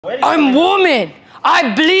I'm woman.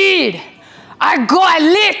 I bleed. I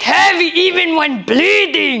lift heavy even when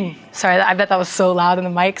bleeding. Sorry, I bet that was so loud in the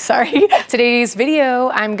mic, sorry. Today's video,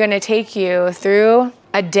 I'm gonna take you through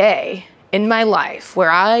a day in my life where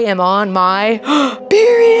I am on my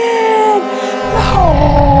period.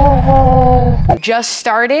 No. Just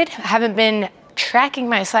started, haven't been tracking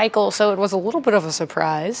my cycle, so it was a little bit of a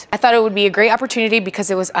surprise. I thought it would be a great opportunity because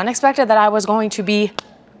it was unexpected that I was going to be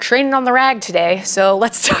training on the rag today. So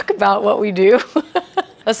let's talk about what we do.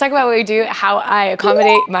 Let's talk about what we do, how I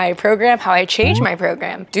accommodate my program, how I change my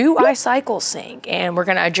program. Do I cycle sync? And we're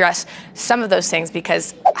gonna address some of those things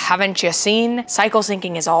because haven't you seen? Cycle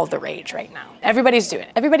syncing is all the rage right now. Everybody's doing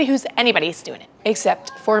it. Anybody's doing it,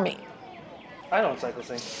 except for me. I don't cycle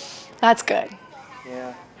sync. That's good.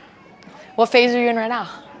 Yeah. What phase are you in right now?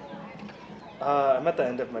 I'm at the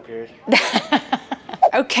end of my period.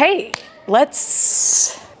 Okay,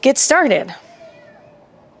 let's get started.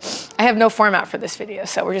 I have no format for this video,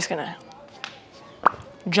 so we're just gonna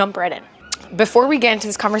jump right in. Before we get into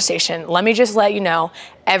this conversation, let me just let you know,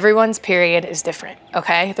 everyone's period is different,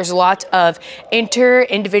 okay? There's a lot of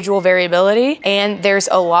individual variability, and there's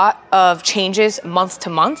a lot of changes month to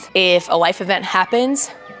month. If a life event happens,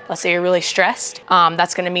 let's say you're really stressed,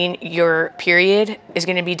 that's gonna mean your period is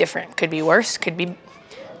gonna be different. Could be worse, could be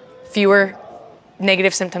fewer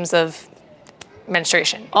negative symptoms of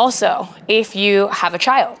menstruation. Also, if you have a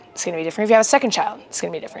child, it's gonna be different. If you have a second child, it's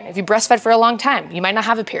gonna be different. If you breastfed for a long time, you might not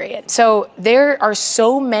have a period. So there are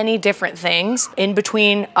so many different things in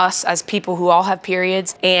between us as people who all have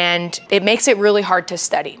periods, and it makes it really hard to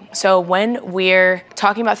study. So when we're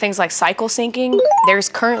talking about things like cycle syncing, there's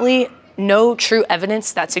currently no true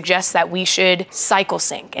evidence that suggests that we should cycle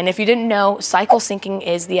sync. And if you didn't know, cycle syncing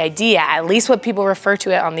is the idea, at least what people refer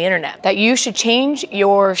to it on the internet, that you should change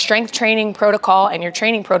your strength training protocol and your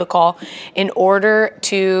training protocol in order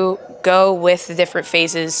to go with the different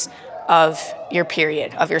phases of your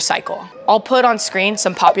period, of your cycle. I'll put on screen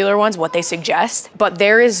some popular ones, what they suggest, but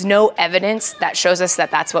there is no evidence that shows us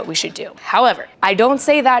that that's what we should do. However, I don't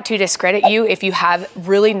say that to discredit you if you have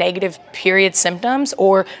really negative period symptoms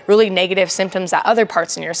or really negative symptoms at other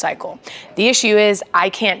parts in your cycle. The issue is I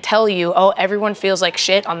can't tell you, oh, everyone feels like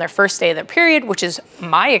shit on their first day of their period, which is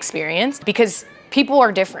my experience, because people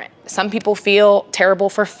are different. Some people feel terrible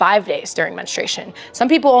for 5 days during menstruation. Some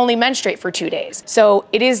people only menstruate for 2 days. So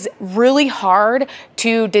it is really hard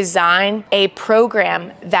to design a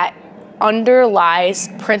program that underlies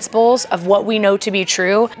principles of what we know to be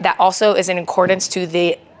true that also is in accordance to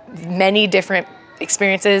the many different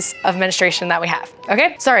experiences of menstruation that we have,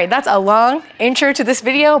 okay? Sorry, that's a long intro to this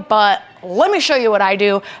video, but let me show you what I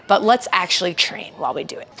do, but let's actually train while we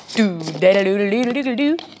do it.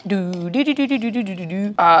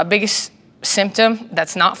 Biggest symptom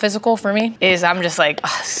that's not physical for me is I'm just like,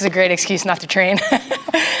 oh, this is a great excuse not to train.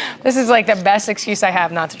 This is like the best excuse I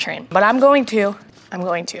have not to train, but I'm going to,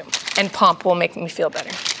 and pump will make me feel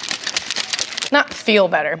better. Not feel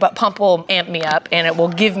better, but pump will amp me up and it will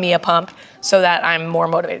give me a pump so that I'm more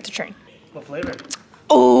motivated to train. What flavor?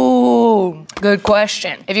 Oh, good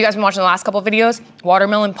question. If you guys have been watching the last couple of videos,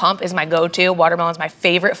 watermelon pump is my go-to. Watermelon is my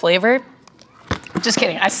favorite flavor. Just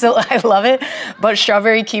kidding, I love it, but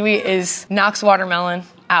strawberry kiwi knocks watermelon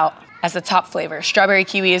out as the top flavor. Strawberry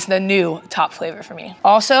kiwi is the new top flavor for me.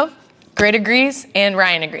 Also, Grit agrees and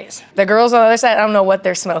Ryan agrees. The girls on the other side, I don't know what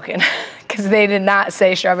they're smoking because they did not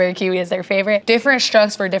say strawberry kiwi is their favorite. Different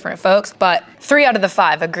strokes for different folks, but 3 out of the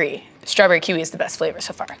 5 agree. Strawberry kiwi is the best flavor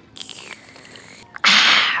so far.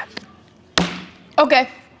 Okay,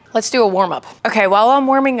 let's do a warm up. Okay, while I'm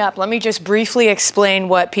warming up, let me just briefly explain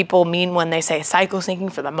what people mean when they say cycle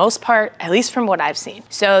syncing for the most part, at least from what I've seen.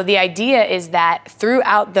 So the idea is that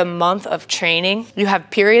throughout the month of training, you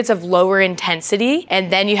have periods of lower intensity,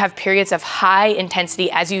 and then you have periods of high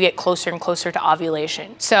intensity as you get closer and closer to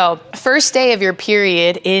ovulation. So first day of your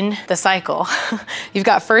period in the cycle, you've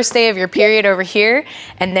got first day of your period over here,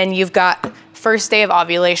 and then you've got first day of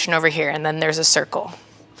ovulation over here, and then there's a circle.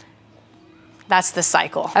 That's the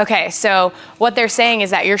cycle. Okay, so what they're saying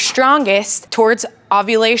is that you're strongest towards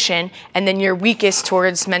ovulation and then you're weakest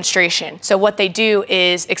towards menstruation. So what they do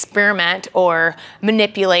is experiment or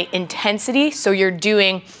manipulate intensity. So you're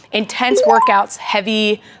doing intense workouts,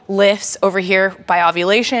 heavy lifts over here by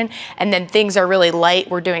ovulation, and then things are really light.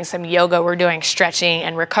 We're doing some yoga, we're doing stretching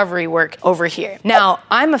and recovery work over here. Now,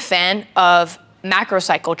 I'm a fan of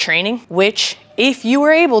macrocycle training, which if you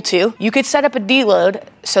were able to, you could set up a deload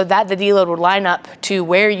so that the deload would line up to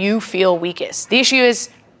where you feel weakest. The issue is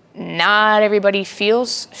not everybody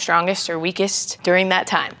feels strongest or weakest during that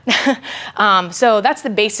time. So that's the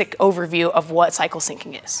basic overview of what cycle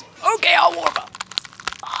syncing is. Okay, I'll warm up.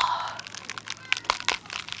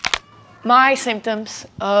 My symptoms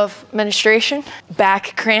of menstruation: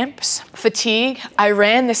 back cramps, fatigue. I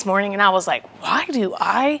ran this morning and I was like, why do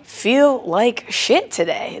I feel like shit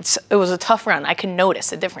today? It was a tough run. I can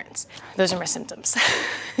notice a difference. Those are my symptoms.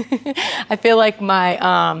 I feel like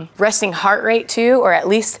my resting heart rate too, or at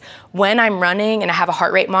least when I'm running and I have a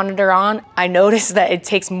heart rate monitor on, I notice that it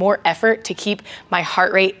takes more effort to keep my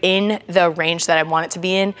heart rate in the range that I want it to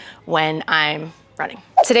be in when I'm running.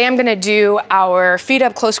 Today I'm gonna do our feet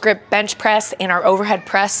up close grip bench press, and our overhead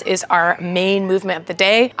press is our main movement of the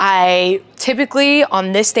day. I typically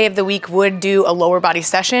on this day of the week would do a lower body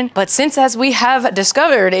session, but since, as we have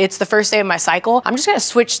discovered, it's the first day of my cycle, I'm just gonna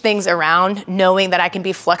switch things around, knowing that I can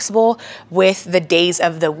be flexible with the days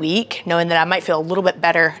of the week, knowing that I might feel a little bit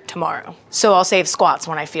better tomorrow. So I'll save squats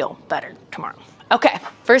when I feel better tomorrow. Okay,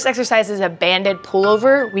 first exercise is a banded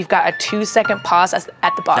pullover. We've got a 2-second pause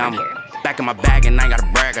at the bottom here. Back in my bag and I gotta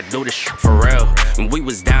brag, I do this shit for real. When we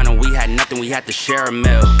was down and we had nothing, we had to share a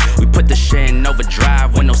meal. We put the shit in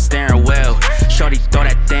overdrive with no steering wheel. Shorty throw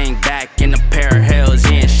that thing back in a pair of heels.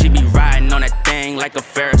 Yeah, she be riding on that thing like a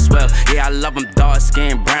Ferris wheel. Yeah, I love them dark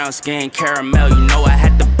skin, brown skin, caramel. You know I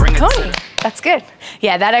had to bring it to. That's good.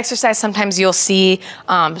 Yeah, that exercise, sometimes you'll see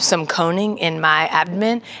some coning in my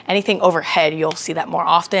abdomen. Anything overhead, you'll see that more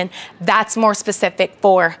often. That's more specific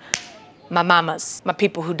for my mamas, my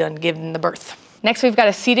people who done given the birth. Next, we've got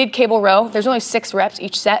a seated cable row. There's only 6 reps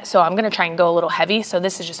each set, so I'm gonna try and go a little heavy. So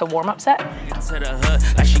this is just a warm-up set. To the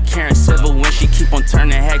hood, like she carrying civil when she keep on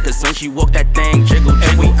turning head, cause when she walk that thing jiggle, jiggle.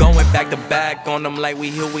 And we going back to back on them like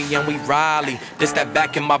we Huey and we Riley. This that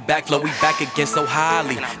back in my back flow, we back again so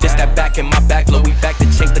highly. This that back in my back flow, we back to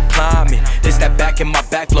change the climate. This that back in my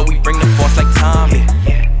back flow, we bring the force like Tommy.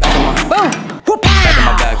 Back in my, Boom! back in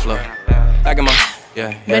my back flow. Back in my,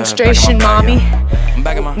 yeah. Menstruation mommy.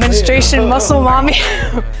 Back in my, Menstruation muscle mommy.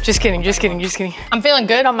 Just kidding, just kidding, just kidding. I'm feeling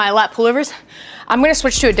good on my lat pullovers. I'm gonna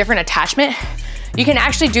switch to a different attachment. You can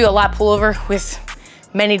actually do a lat pullover with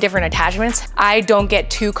many different attachments. I don't get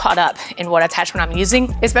too caught up in what attachment I'm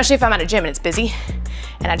using, especially if I'm at a gym and it's busy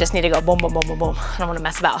and I just need to go boom, boom, boom, boom, boom. I don't wanna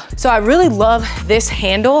mess about. So I really love this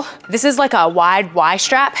handle. This is like a wide Y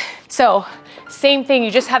strap. So same thing,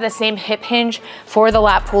 you just have the same hip hinge for the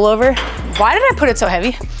lat pullover. Why did I put it so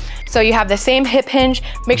heavy? So you have the same hip hinge,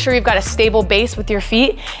 make sure you've got a stable base with your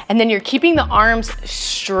feet, and then you're keeping the arms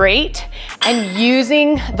straight and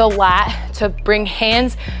using the lat to bring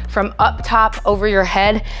hands from up top over your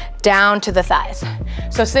head down to the thighs.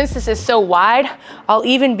 So since this is so wide, I'll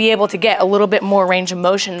even be able to get a little bit more range of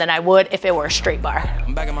motion than I would if it were a straight bar.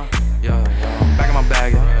 I'm back in my, I'm back in my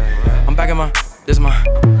bag, I'm back in my, this is my,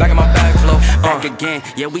 back in my bag flow. Back again,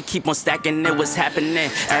 yeah, we keep on stacking it, what's happening?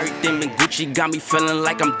 Everything been Gucci, got me feeling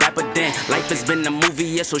like I'm dapper then. Life has been a movie,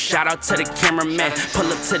 yeah, so shout out to the cameraman.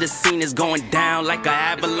 Pull up to the scene, it's going down like an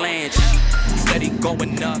avalanche. Steady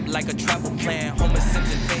going up like a travel plan. Homer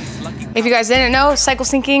Simpson face, lucky. If you guys didn't know, cycle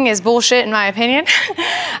syncing is bullshit in my opinion.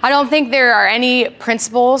 I don't think there are any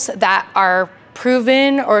principles that are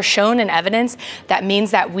proven or shown in evidence that means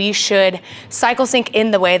that we should cycle sync in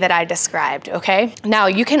the way that I described, okay? Now,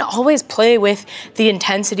 you can always play with the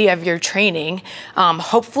intensity of your training.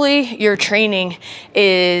 Hopefully your training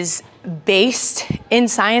is based in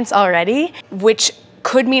science already, which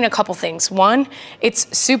could mean a couple things. One,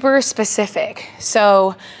 it's super specific.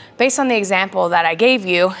 So based on the example that I gave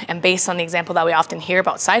you, and based on the example that we often hear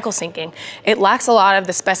about cycle syncing, it lacks a lot of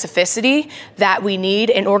the specificity that we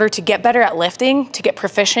need in order to get better at lifting, to get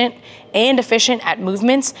proficient and efficient at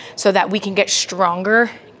movements so that we can get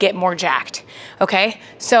stronger, get more jacked, okay?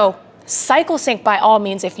 So cycle sync by all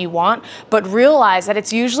means if you want, but realize that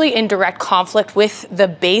it's usually in direct conflict with the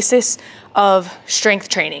basis of strength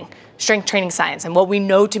training science, and what we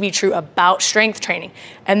know to be true about strength training.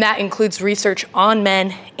 And that includes research on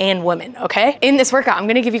men and women, okay? In this workout, I'm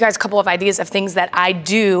gonna give you guys a couple of ideas of things that I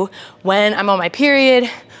do when I'm on my period,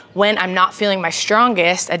 when I'm not feeling my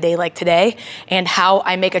strongest, a day like today, and how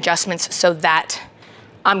I make adjustments so that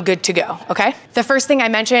I'm good to go, okay? The first thing I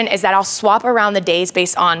mentioned is that I'll swap around the days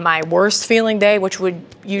based on my worst feeling day, which would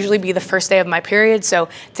usually be the first day of my period. So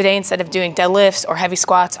today, instead of doing deadlifts or heavy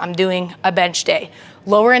squats, I'm doing a bench day.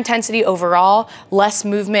 Lower intensity overall, less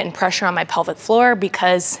movement and pressure on my pelvic floor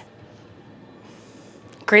because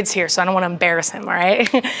Grid's here, so I don't want to embarrass him, all right?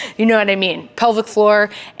 You know what I mean. Pelvic floor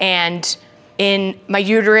and in my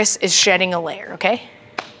uterus is shedding a layer, okay?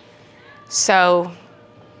 So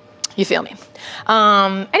you feel me.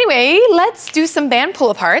 Anyway, let's do some band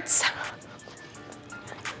pull-aparts.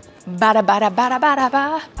 Bada, bada, bada, bada,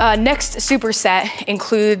 bada. Next superset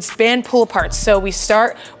includes band pull aparts. So we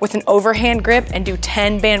start with an overhand grip and do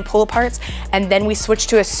 10 band pull aparts, and then we switch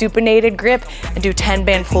to a supinated grip and do 10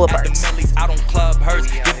 band pull aparts.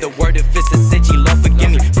 Give the word if it's a cinch, Lord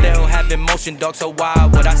forgive me. Still having motion, dog, so why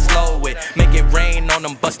would I slow it? Make it rain on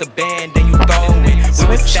them, bust a band, then you throw it. We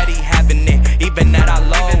was steady having it, even at our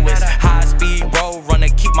lowest. High speed road runner,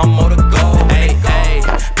 keep my motor going. Hey, hey,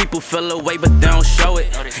 people feel away, but they don't show it.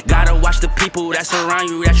 Gotta watch the people that's around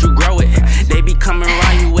you, that you grow it. They be coming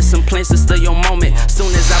around you with some plans to steal your moment. Soon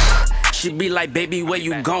as she be like, baby, where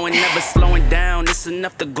you going? Never slowing down, it's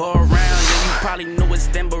enough to go around. Yeah, you probably knew it's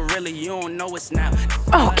then, but really you don't know it's now.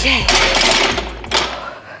 Okay.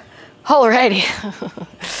 Alrighty.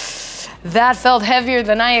 That felt heavier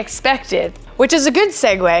than I expected, which is a good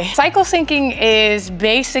segue. Cycle syncing is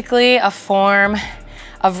basically a form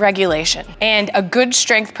of regulation, and a good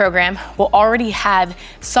strength program will already have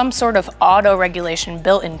some sort of auto regulation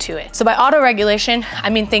built into it. So by auto regulation,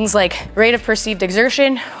 I mean things like rate of perceived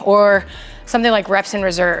exertion or something like reps in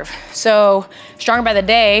reserve. So Stronger by the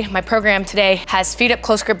Day, my program today, has feet up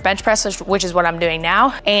close grip bench press, which is what I'm doing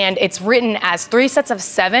now. And it's written as 3 sets of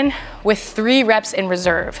 7 with 3 reps in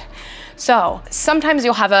reserve. So sometimes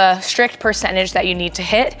you'll have a strict percentage that you need to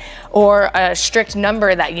hit or a strict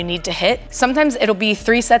number that you need to hit. Sometimes it'll be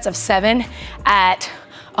 3 sets of 7 at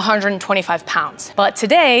 125 pounds. But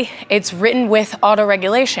today it's written with auto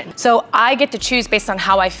regulation. So I get to choose based on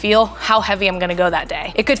how I feel, how heavy I'm gonna go that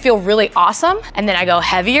day. It could feel really awesome and then I go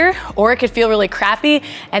heavier, or it could feel really crappy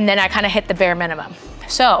and then I kind of hit the bare minimum.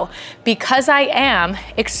 So because I am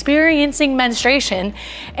experiencing menstruation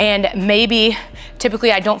and maybe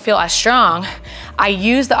typically I don't feel as strong, I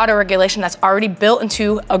use the auto regulation that's already built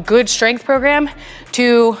into a good strength program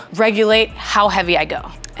to regulate how heavy I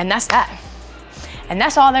go. And that's that. And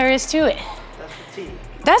that's all there is to it. That's the T.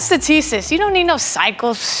 That's the T, sis. You don't need no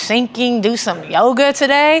cycle syncing, do some yoga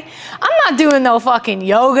today. I'm not doing no fucking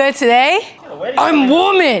yoga today. I'm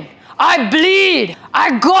woman. I bleed.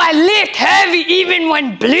 I lift heavy even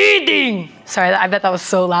when bleeding. Sorry, I bet that was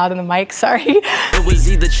so loud in the mic, sorry. It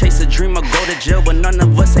was either chase a dream or go to jail, but none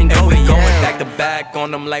of us ain't going back to back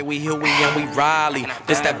on them like we here, we and we rally.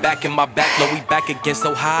 Just that back in my back flow, we back again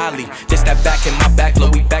so highly. Just that back in my back flow,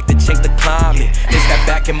 we back to change the climate. Just that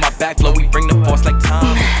back in my back flow, we bring the force like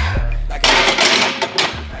time.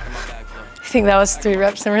 You think that was 3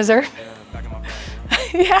 reps in reserve?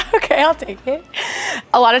 Yeah, okay, I'll take it.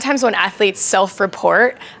 A lot of times when athletes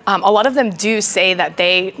self-report, a lot of them do say that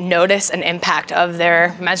they notice an impact of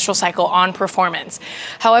their menstrual cycle on performance.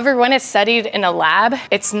 However, when it's studied in a lab,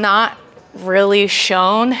 it's not really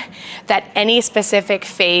shown that any specific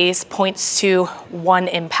phase points to one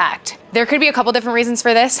impact. There could be a couple different reasons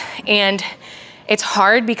for this, and it's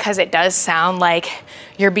hard because it does sound like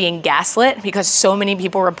you're being gaslit because so many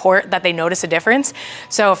people report that they notice a difference.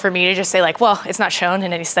 So for me to just say like, well, it's not shown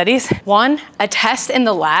in any studies. One, a test in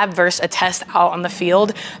the lab versus a test out on the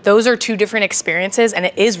field, those are 2 different experiences, and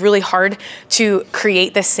it is really hard to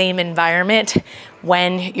create the same environment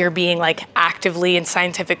when you're being like actively and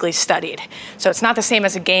scientifically studied. So it's not the same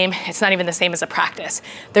as a game, it's not even the same as a practice.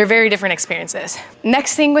 They're very different experiences.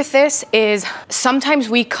 Next thing with this is sometimes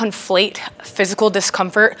we conflate physical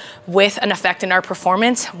discomfort with an effect in our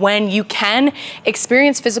performance when you can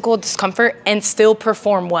experience physical discomfort and still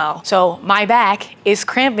perform well. So my back is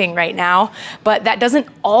cramping right now, but that doesn't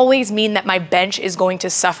always mean that my bench is going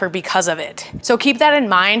to suffer because of it. So keep that in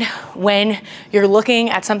mind when you're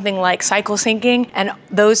looking at something like cycle syncing. And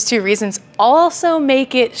those 2 reasons also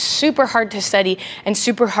make it super hard to study and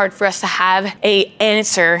super hard for us to have a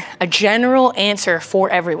general answer for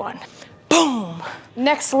everyone. Boom.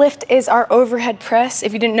 Next lift is our overhead press.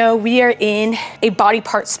 If you didn't know, we are in a body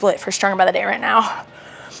part split for Stronger by the Day right now.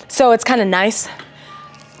 So it's kind of nice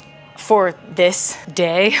for this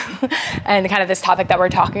day and kind of this topic that we're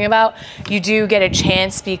talking about. You do get a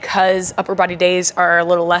chance because upper body days are a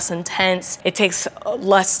little less intense. It takes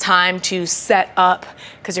less time to set up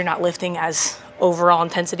because you're not lifting as overall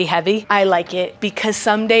intensity heavy. I like it because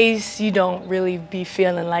some days you don't really be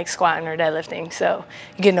feeling like squatting or deadlifting. So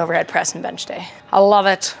you get an overhead press and bench day. I love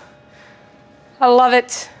it. I love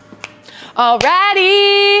it.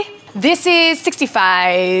 Alrighty. This is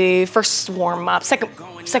 65, first warm up, second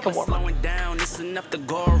warm up. It's enough to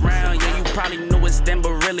go around. Yeah, you probably knew it's then,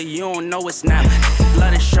 but really you don't know it's now.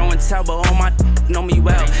 Blood is show and tell, but all my know me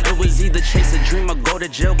well. It was either chase a dream or go to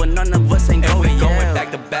jail, but none of us ain't going back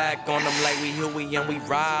to back on them like we here, we and we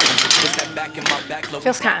ride. Just that back in my back flow.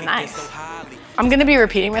 Feels kind of nice. I'm gonna be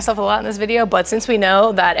repeating myself a lot in this video, but since we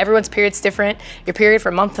know that everyone's period's different, your period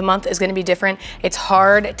from month to month is gonna be different, it's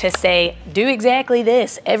hard to say, do exactly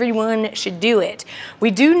this, everyone should do it. We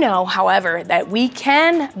do know, however, that we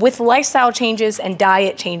can, with lifestyle changes and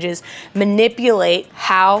diet changes, manipulate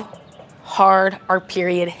how hard our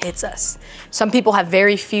period hits us. Some people have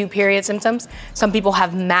very few period symptoms. Some people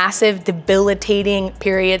have massive, debilitating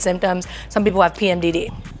period symptoms. Some people have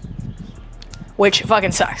PMDD, which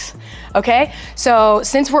fucking sucks, okay? So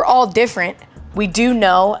since we're all different, we do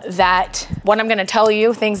know that what I'm gonna tell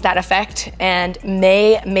you, things that affect and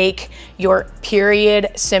may make your period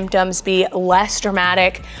symptoms be less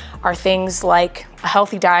dramatic, are things like a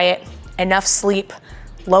healthy diet, enough sleep,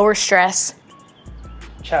 lower stress,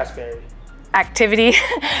 Chasteberry. activity,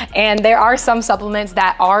 and there are some supplements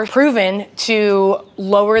that are proven to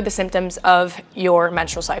lower the symptoms of your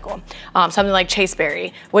menstrual cycle. Something like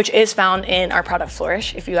chasteberry, which is found in our product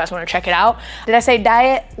Flourish, if you guys want to check it out. Did I say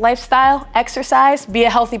diet, lifestyle, exercise, be a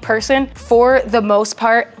healthy person? For the most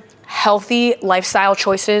part, healthy lifestyle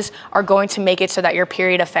choices are going to make it so that your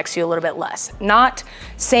period affects you a little bit less. Not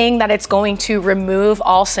saying that it's going to remove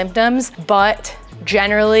all symptoms, but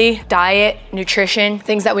generally, diet, nutrition,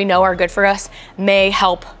 things that we know are good for us may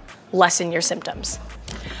help lessen your symptoms.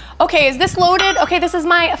 Okay, is this loaded? Okay, this is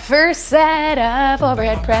my first set of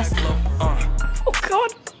overhead press. Oh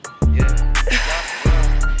God.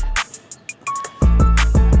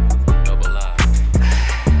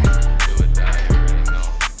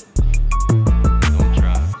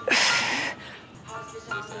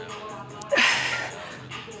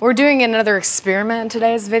 We're doing another experiment in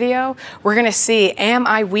today's video. We're gonna see, am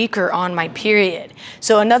I weaker on my period?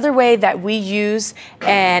 So another way that we use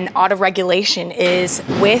an autoregulation is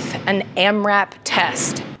with an AMRAP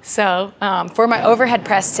test. So for my overhead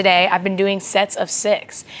press today, I've been doing sets of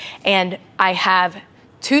 6, and I have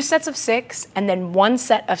 2 sets of 6 and then 1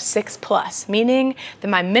 set of 6+, meaning that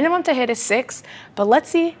my minimum to hit is 6, but let's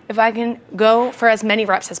see if I can go for as many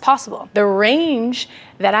reps as possible. The range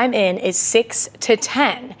that I'm in is 6 to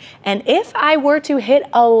 10. And if I were to hit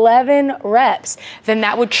 11 reps, then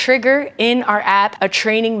that would trigger in our app a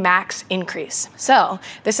training max increase. So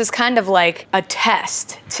this is kind of like a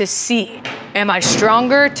test to see, am I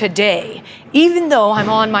stronger today? Even though I'm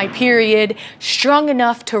on my period, strong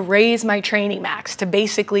enough to raise my training max, to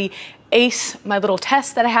basically ace my little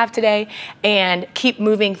test that I have today and keep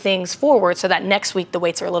moving things forward so that next week the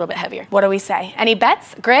weights are a little bit heavier. What do we say? Any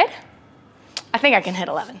bets? Grid? I think I can hit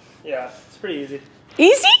 11. Yeah, it's pretty easy.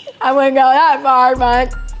 Easy? I wouldn't go that far,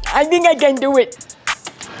 but I think I can do it.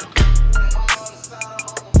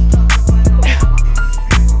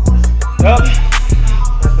 Up.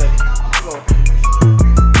 Perfect. Come on.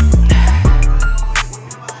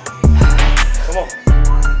 Come on.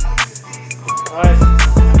 Nice.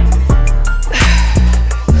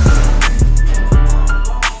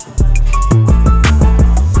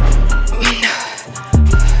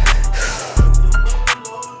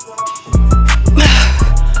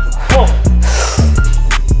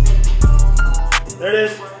 There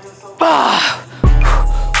it is.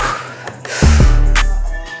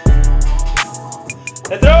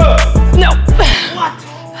 And throw! No. What?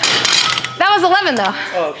 That was 11 though.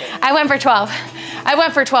 Oh, okay. I went for 12. I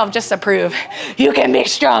went for 12 just to prove you can be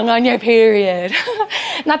strong on your period.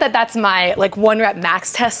 Not that that's my like 1 rep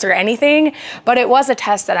max test or anything, but it was a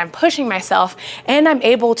test that I'm pushing myself, and I'm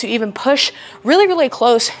able to even push really, really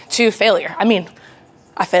close to failure. I mean,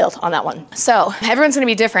 I failed on that one. So everyone's gonna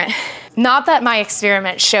be different. Not that my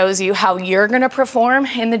experiment shows you how you're gonna perform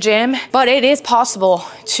in the gym, but it is possible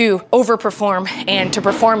to overperform and to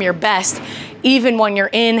perform your best even when you're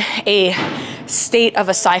in a state of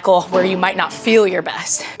a cycle where you might not feel your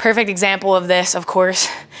best. Perfect example of this, of course,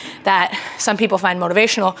 that some people find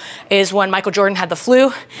motivational is when Michael Jordan had the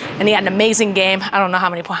flu and he had an amazing game. I don't know how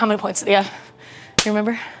many points did he have? Do you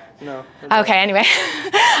remember? No. Okay, anyway,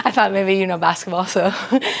 I thought maybe you know basketball, so.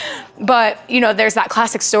 But, you know, there's that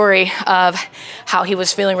classic story of how he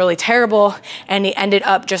was feeling really terrible and he ended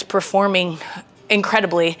up just performing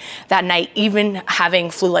incredibly that night, even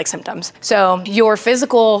having flu-like symptoms. So your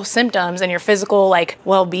physical symptoms and your physical like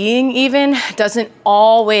well-being even doesn't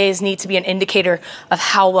always need to be an indicator of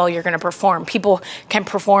how well you're gonna perform. People can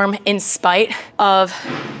perform in spite of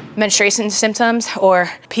menstruation symptoms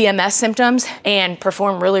or PMS symptoms and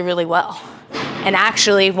perform really, really well. And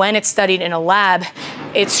actually, when it's studied in a lab,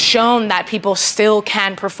 it's shown that people still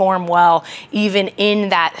can perform well even in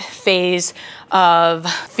that phase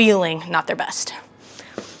of feeling not their best.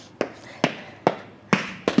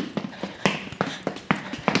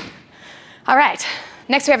 All right,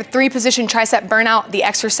 Next, we have a 3-position tricep burnout. The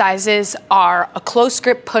exercises are a close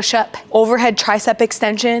grip push-up, overhead tricep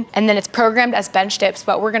extension, and then it's programmed as bench dips,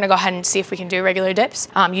 but we're gonna go ahead and see if we can do regular dips.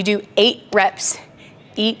 You do 8 reps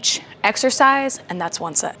each exercise, and that's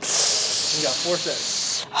 1 set. You got 4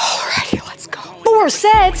 sets. Alrighty, let's go. 4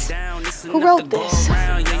 sets? Who wrote this?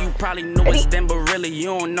 Yeah, you probably know it's then, but really you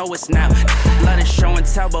don't know it's now. Let it show and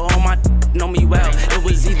tell, but all my know me well. It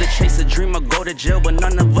was either chase a dream or go to jail, but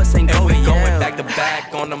none of us ain't going back to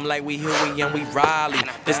back on them like we Huey and we Riley.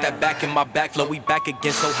 This that back in my back flow, we back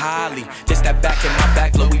again so highly. This that back in my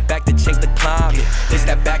back flow, we back to change the climate. This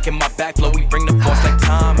that back in my back flow, we bring the force like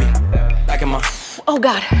Tommy. Back in my, oh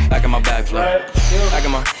God. Back in my back flow. Back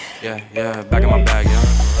in my, yeah, back in my bag, yeah.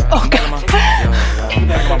 Oh God. Back in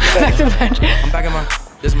my bag. Back to the bench. I'm back in my,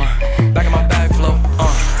 this my, back in my bag flow.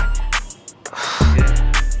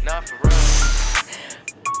 Not for real.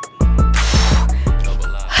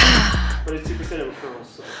 32% of curls.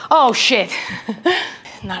 So. Oh shit.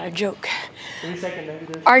 Not a joke. 3-second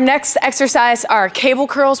negative. Our next exercise are cable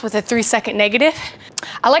curls with a 3-second negative.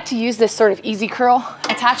 I like to use this sort of easy curl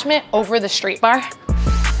attachment over the straight bar.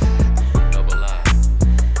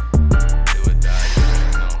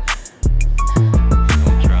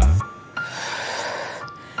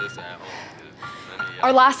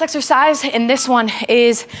 Our last exercise in this one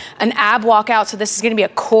is an ab walkout. So this is gonna be a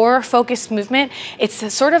core focused movement. It's a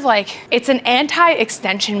sort of like, it's an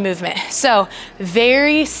anti-extension movement. So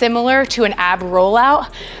very similar to an ab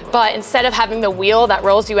rollout, but instead of having the wheel that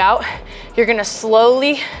rolls you out, you're gonna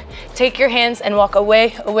slowly take your hands and walk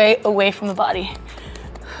away, away, away from the body.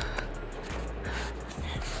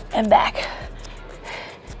 And back.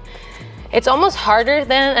 It's almost harder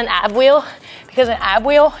than an ab wheel because an ab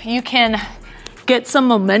wheel, you can get some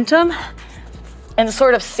momentum and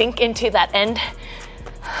sort of sink into that end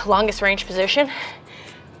longest range position.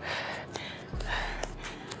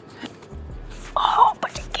 Oh,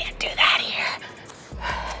 but you can't do that here.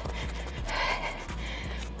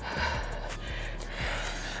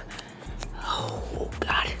 Oh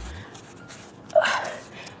God.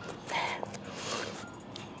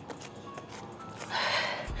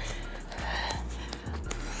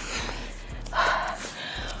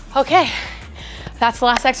 Okay. That's the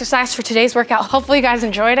last exercise for today's workout. Hopefully you guys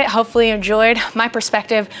enjoyed it. Hopefully you enjoyed my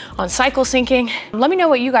perspective on cycle syncing. Let me know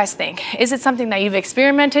what you guys think. Is it something that you've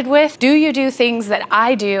experimented with? Do you do things that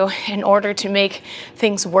I do in order to make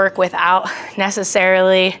things work without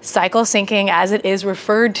necessarily cycle syncing as it is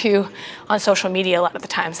referred to on social media a lot of the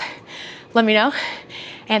times? Let me know.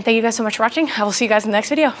 And thank you guys so much for watching. I will see you guys in the next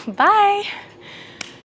video. Bye.